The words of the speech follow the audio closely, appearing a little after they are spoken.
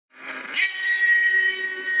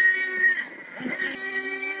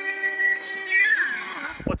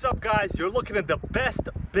What's up, guys? You're looking at the best,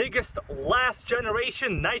 biggest, last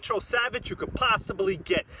generation Nitro Savage you could possibly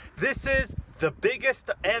get. This is the biggest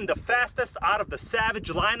and the fastest out of the Savage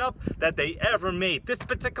lineup that they ever made. This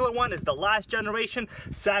particular one is the last generation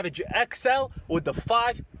Savage XL with the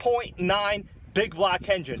 5.9 big block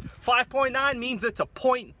engine. 5.9 means it's a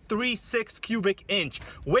 0.36 cubic inch.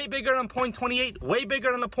 Way bigger than 0.28, way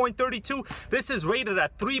bigger than the 0.32. This is rated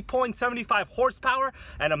at 3.75 horsepower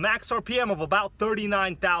and a max RPM of about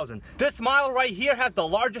 39,000. This model right here has the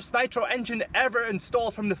largest nitro engine ever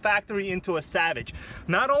installed from the factory into a Savage.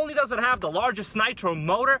 Not only does it have the largest nitro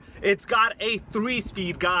motor, it's got a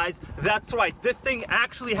 3-speed, guys. That's right, this thing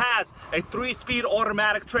actually has a 3-speed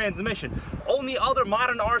automatic transmission. Only other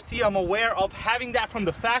modern RC I'm aware of having that from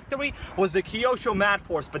the factory was the Kyosho Mad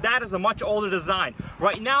Force, but that is a much older design.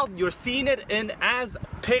 Right now, you're seeing it in as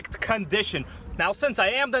picked condition. Now, since I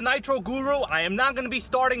am the Nitro Guru, I am not going to be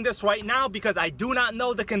starting this right now because I do not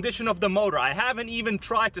know the condition of the motor. I haven't even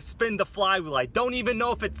tried to spin the flywheel. I don't even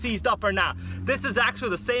know if it's seized up or not. This is actually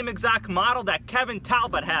the same exact model that Kevin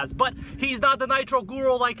Talbot has, but he's not the Nitro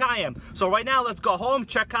Guru like I am. So right now, let's go home,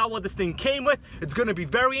 check out what this thing came with. It's going to be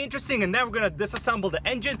very interesting, and then we're going to disassemble the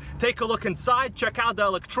engine, take a look inside, check out the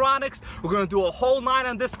electronics. We're going to do a whole 9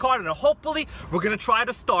 on this car, and hopefully, we're going to try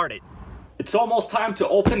to start it. It's almost time to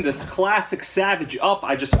open this classic Savage up.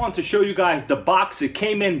 I just want to show you guys the box it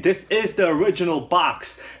came in. This is the original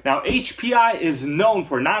box. Now, HPI is known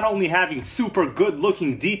for not only having super good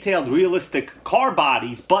looking, detailed, realistic car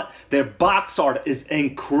bodies, but their box art is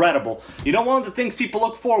incredible. You know, one of the things people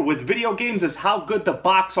look for with video games is how good the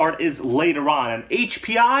box art is later on. And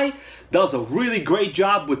HPI does a really great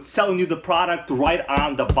job with selling you the product right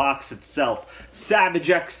on the box itself.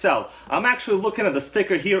 Savage XL. I'm actually looking at the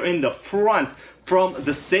sticker here in the front from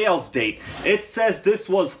the sales date. It says this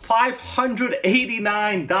was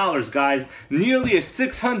 $589, guys. Nearly a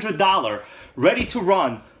 $600 ready to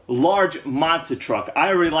run large monster truck. I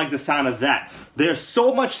really like the sound of that. There's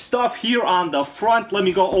so much stuff here on the front. Let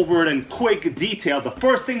me go over it in quick detail. The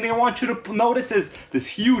first thing they want you to notice is this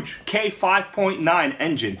huge K5.9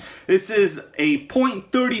 engine. This is a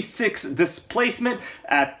 0.36 displacement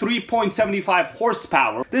at 3.75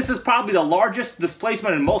 horsepower. This is probably the largest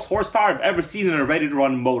displacement and most horsepower I've ever seen in a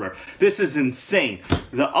ready-to-run motor. This is insane.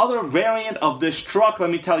 The other variant of this truck, let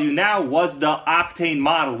me tell you now, was the Octane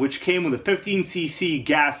model, which came with a 15cc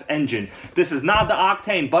gas engine. This is not the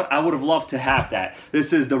Octane, but I would have loved to have that.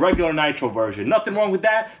 This is the regular Nitro version. Nothing wrong with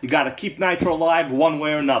that. You gotta keep Nitro alive one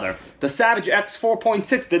way or another. The Savage X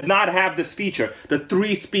 4.6 did not have this feature, the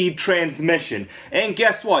 3-speed transmission. And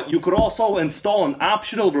guess what? You could also install an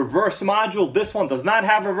optional reverse module. This one does not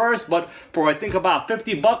have reverse, but for I think about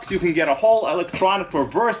 50 bucks, you can get a whole electronic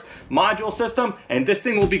reverse module system, and this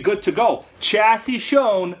thing will be good to go. Chassis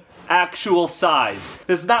shown, actual size.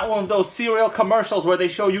 This is not one of those serial commercials where they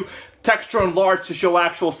show you texture enlarged to show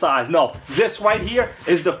actual size. No, this right here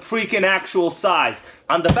is the freaking actual size.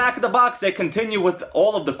 On the back of the box, they continue with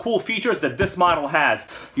all of the cool features that this model has.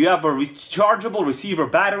 You have a rechargeable receiver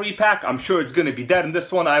battery pack. I'm sure it's going to be dead in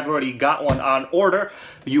this one. I've already got one on order.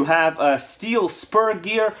 You have a steel spur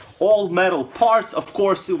gear, all metal parts. Of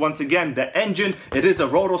course, once again, the engine. It is a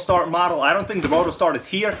Rotostart model. I don't think the Rotostart is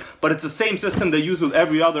here, but it's the same system they use with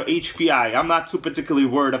every other HPI. I'm not too particularly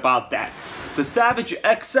worried about that. The Savage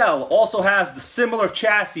XL also has the similar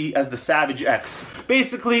chassis as the Savage X.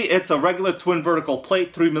 Basically, it's a regular twin vertical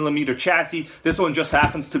plate, 3mm chassis. This one just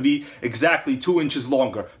happens to be exactly 2 inches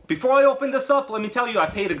longer. Before I open this up, let me tell you, I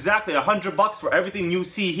paid exactly 100 bucks for everything you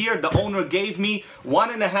see here. The owner gave me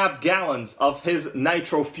 1.5 gallons of his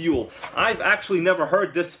nitro fuel. I've actually never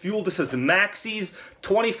heard this fuel. This is Maxxi's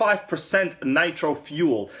 25% nitro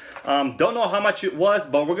fuel. Don't know how much it was,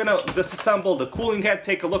 but we're gonna disassemble the cooling head,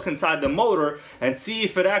 take a look inside the motor, and see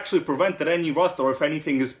if it actually prevented any rust or if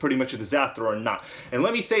anything is pretty much a disaster or not. And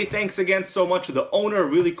let me say thanks again so much to the owner,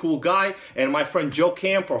 really cool guy, and my friend Joe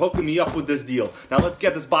Cam for hooking me up with this deal. Now let's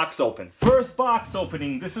get this box open. First box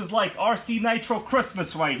opening. This is like RC Nitro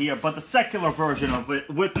Christmas right here, but the secular version of it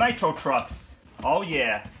with nitro trucks. Oh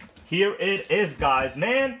yeah. Here it is, guys.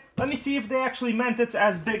 Man, let me see if they actually meant it's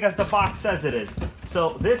as big as the box says it is.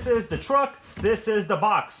 So this is the truck, this is the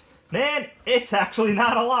box. Man, it's actually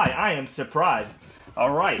not a lie. I am surprised.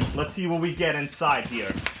 All right, let's see what we get inside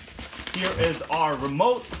here. Here is our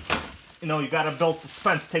remote. You know, you gotta build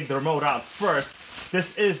suspense, take the remote out first.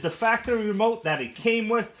 This is the factory remote that it came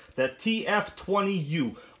with, the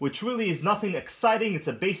TF20U, which really is nothing exciting. It's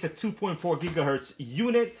a basic 2.4 gigahertz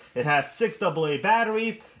unit. It has 6 AA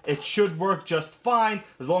batteries. It should work just fine.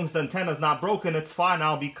 As long as the antenna is not broken, it's fine.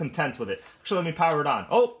 I'll be content with it. Actually, let me power it on.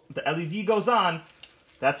 Oh, the LED goes on.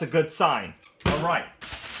 That's a good sign. All right.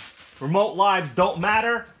 Remote lives don't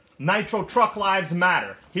matter. Nitro truck lives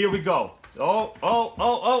matter. Here we go.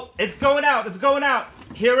 Oh, it's going out, it's going out.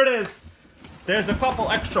 Here it is. There's a couple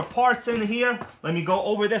extra parts in here. Let me go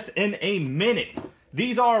over this in a minute.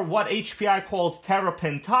 These are what HPI calls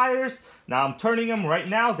Terrapin tires. Now I'm turning them right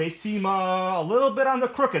now. They seem a little bit on the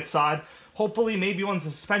crooked side. Hopefully maybe once the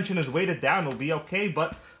suspension is weighted down it'll be okay,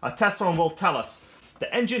 but a test run will tell us.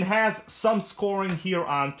 The engine has some scoring here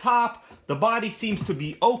on top. The body seems to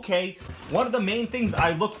be okay. One of the main things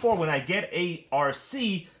I look for when I get a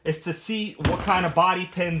RC is to see what kind of body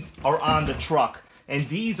pins are on the truck. And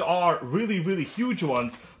these are really, really huge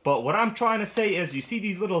ones. But what I'm trying to say is, you see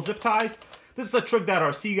these little zip ties? This is a trick that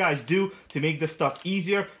RC guys do to make this stuff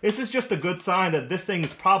easier. This is just a good sign that this thing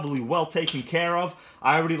is probably well taken care of.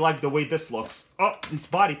 I already like the way this looks. Oh, these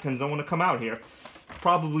body pins don't want to come out here.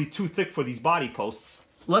 Probably too thick for these body posts.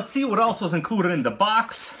 Let's see what else was included in the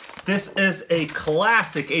box. This is a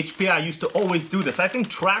classic. HPI used to always do this. I think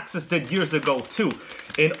Traxxas did years ago too.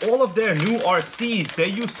 In all of their new RCs, they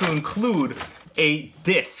used to include a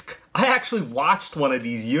disc. I actually watched one of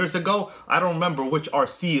these years ago. I don't remember which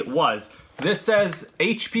RC it was. This says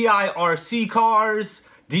HPI RC Cars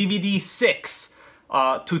DVD 6.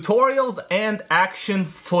 Tutorials and action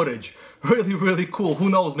footage. Really, really cool.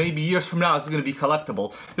 Who knows, maybe years from now it's going to be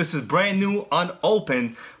collectible. This is brand new,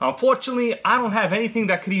 unopened. Unfortunately, I don't have anything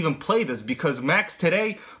that could even play this because Macs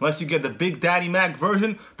today, unless you get the Big Daddy Mac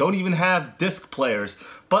version, don't even have disc players.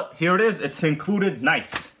 But here it is, it's included.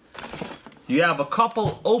 Nice. You have a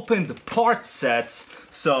couple opened part sets.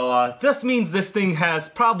 So this means this thing has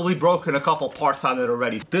probably broken a couple parts on it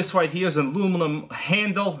already. This right here is an aluminum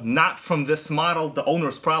handle, not from this model. The owner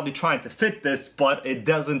is probably trying to fit this, but it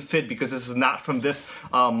doesn't fit because this is not from this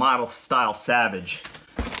model style Savage.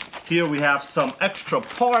 Here we have some extra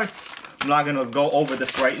parts. I'm not gonna go over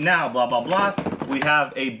this right now, blah, blah, blah. We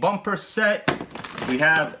have a bumper set. We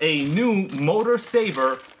have a new Motor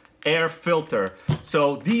Saver air filter.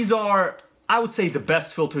 So these are, I would say, the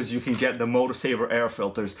best filters you can get, the Motor Saver air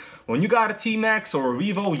filters. When you got a T-maxx or a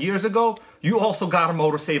Revo years ago, you also got a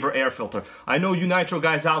Motor Saver air filter. I know you Nitro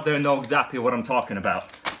guys out there know exactly what I'm talking about.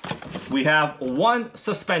 We have one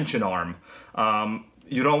suspension arm.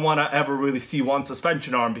 You don't want to ever really see one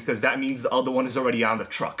suspension arm because that means the other one is already on the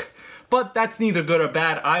truck. But that's neither good or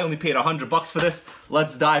bad. I only paid $100 for this.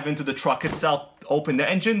 Let's dive into the truck itself, open the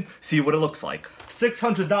engine, see what it looks like.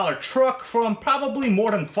 $600 truck from probably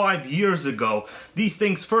more than 5 years ago. These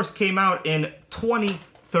things first came out in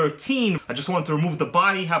 2013. I just wanted to remove the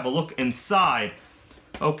body, have a look inside.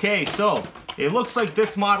 Okay, so it looks like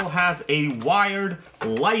this model has a wired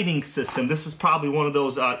lighting system. This is probably one of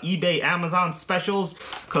those eBay, Amazon specials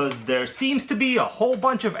because there seems to be a whole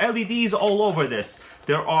bunch of LEDs all over this.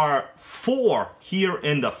 There are 4 here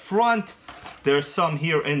in the front. There's some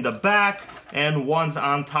here in the back and one's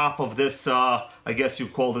on top of this, I guess you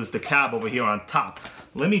call this the cab over here on top.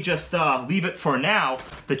 Let me just leave it for now.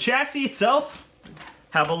 The chassis itself,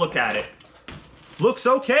 have a look at it. Looks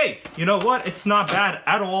okay. You know what? It's not bad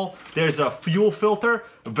at all. There's a fuel filter,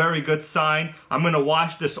 a very good sign. I'm gonna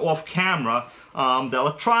wash this off camera. The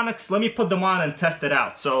electronics, let me put them on and test it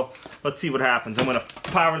out. So let's see what happens. I'm gonna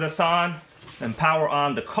power this on and power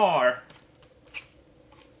on the car.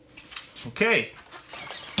 Okay.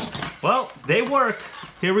 Well, they work.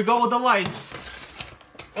 Here we go with the lights.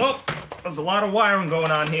 Oh, there's a lot of wiring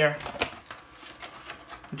going on here.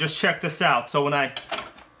 Just check this out. So when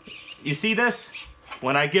you see this?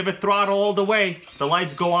 When I give it throttle all the way, the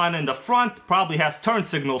lights go on in the front. Probably has turn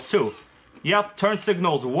signals too. Yep, turn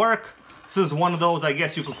signals work. This is one of those, I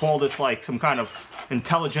guess you could call this like some kind of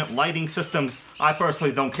intelligent lighting systems. I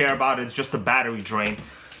personally don't care about it. It's just a battery drain.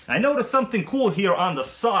 I noticed something cool here on the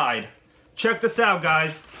side. Check this out,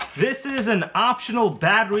 guys. This is an optional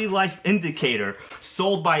battery life indicator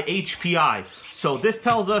sold by HPI. So this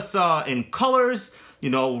tells us in colors, you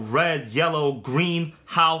know, red, yellow, green,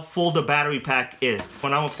 how full the battery pack is.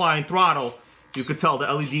 When I'm applying throttle, you could tell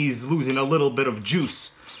the LED is losing a little bit of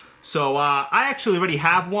juice. So I actually already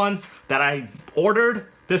have one that I ordered.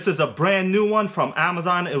 This is a brand new one from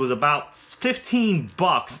Amazon. It was about 15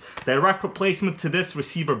 bucks. Direct replacement to this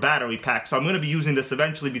receiver battery pack. So I'm gonna be using this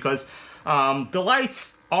eventually because the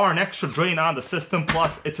lights are an extra drain on the system,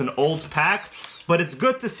 plus it's an old pack, but it's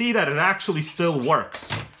good to see that it actually still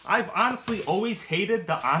works. I've honestly always hated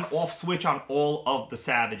the on-off switch on all of the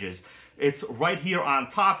Savages. It's right here on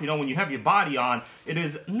top. You know, when you have your body on, it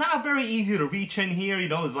is not very easy to reach in here. You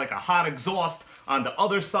know, there's like a hot exhaust on the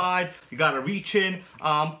other side. You gotta reach in.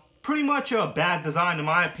 Pretty much a bad design in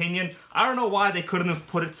my opinion. I don't know why they couldn't have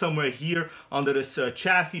put it somewhere here under this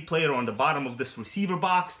chassis plate or on the bottom of this receiver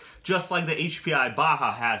box, just like the HPI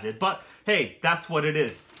Baja has it. But hey, that's what it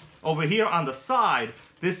is. Over here on the side,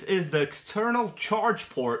 this is the external charge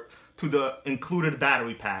port to the included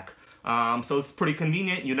battery pack. So it's pretty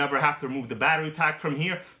convenient. You never have to remove the battery pack from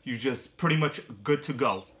here. You're just pretty much good to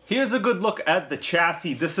go. Here's a good look at the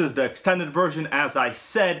chassis. This is the extended version, as I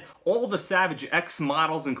said. All the Savage X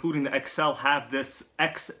models, including the XL, have this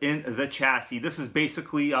X in the chassis. This is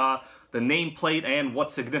basically the nameplate and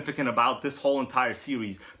what's significant about this whole entire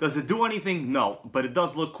series. Does it do anything? No, but it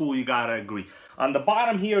does look cool, you gotta agree. On the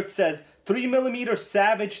bottom here it says 3mm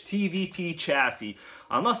Savage TVT chassis.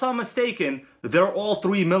 Unless I'm mistaken, they're all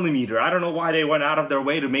 3mm. I don't know why they went out of their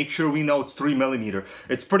way to make sure we know it's 3mm.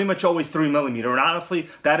 It's pretty much always 3mm, and honestly,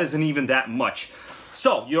 that isn't even that much.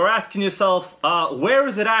 So, you're asking yourself, where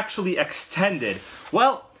is it actually extended?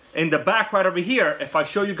 Well, in the back right over here, if I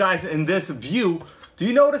show you guys in this view, do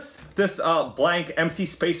you notice this blank empty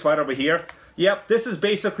space right over here? Yep, this is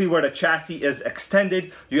basically where the chassis is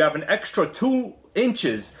extended. You have an extra 2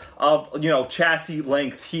 inches of, chassis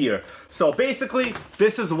length here. So basically,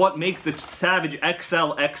 this is what makes the Savage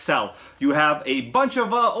XL XL. You have a bunch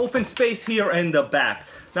of open space here in the back.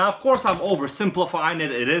 Now, of course, I'm oversimplifying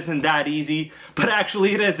it. It isn't that easy, but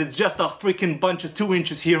actually it is. It's just a freaking bunch of 2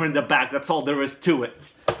 inches here in the back. That's all there is to it.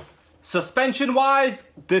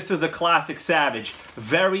 Suspension-wise, this is a classic Savage.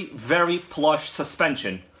 Very, very plush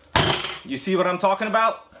suspension. You see what I'm talking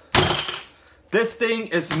about? This thing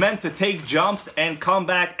is meant to take jumps and come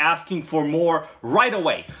back asking for more right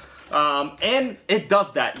away. And it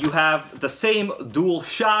does that. You have the same dual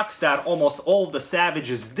shocks that almost all of the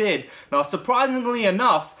Savages did. Now, surprisingly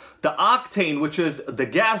enough, the Octane, which is the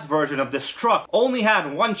gas version of this truck, only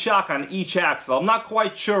had 1 shock on each axle. I'm not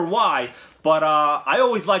quite sure why, but I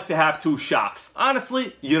always like to have 2 shocks.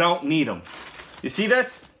 Honestly, you don't need them. You see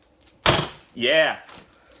this? Yeah.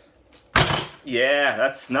 Yeah,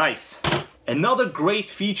 that's nice. Another great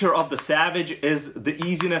feature of the Savage is the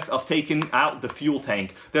easiness of taking out the fuel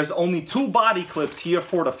tank. There's only 2 body clips here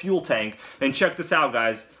for the fuel tank. And check this out,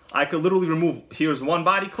 guys. I could literally remove, here's 1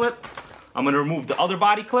 body clip. I'm gonna remove the other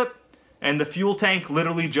body clip. And the fuel tank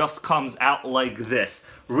literally just comes out like this.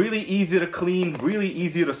 Really easy to clean, really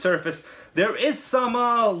easy to surface. There is some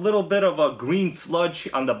little bit of a green sludge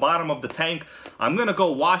on the bottom of the tank. I'm gonna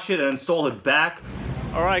go wash it and install it back.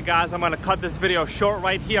 Alright guys, I'm gonna cut this video short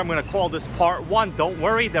right here. I'm gonna call this part 1. Don't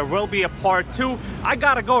worry, there will be a part 2. I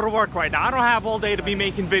gotta go to work right now. I don't have all day to be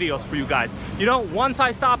making videos for you guys. Once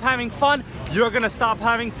I stop having fun, you're gonna stop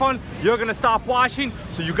having fun. You're gonna stop watching.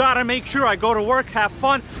 So you gotta make sure I go to work, have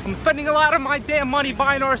fun. I'm spending a lot of my damn money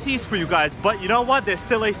buying RCs for you guys. But you know what? There's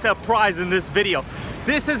still a surprise in this video.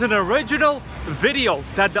 This is an original video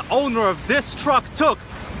that the owner of this truck took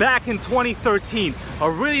back in 2013. A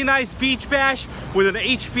really nice beach bash with an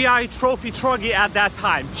HPI trophy truggy at that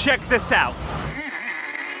time. Check this out.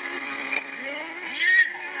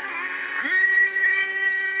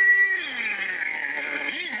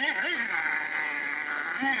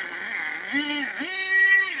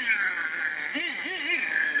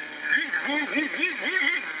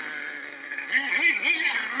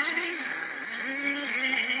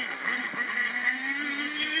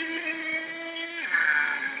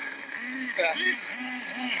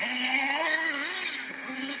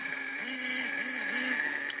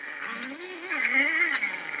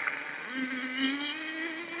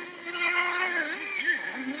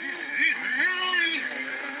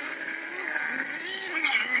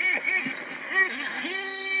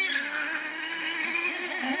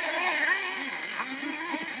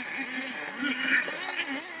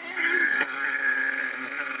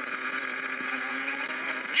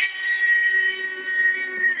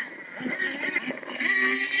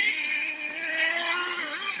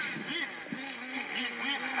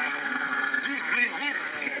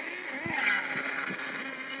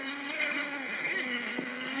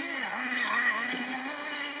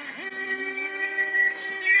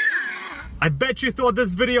 I bet you thought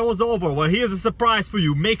this video was over. Well, here's a surprise for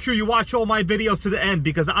you. Make sure you watch all my videos to the end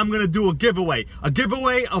because I'm gonna do a giveaway. A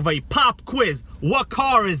giveaway of a pop quiz. What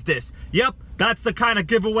car is this? Yep, that's the kind of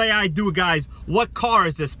giveaway I do, guys. What car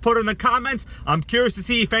is this? Put in the comments. I'm curious to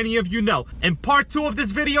see if any of you know. In part 2 of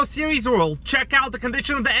this video series, we'll check out the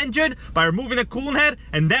condition of the engine by removing the coolant head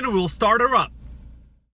and then we'll start her up.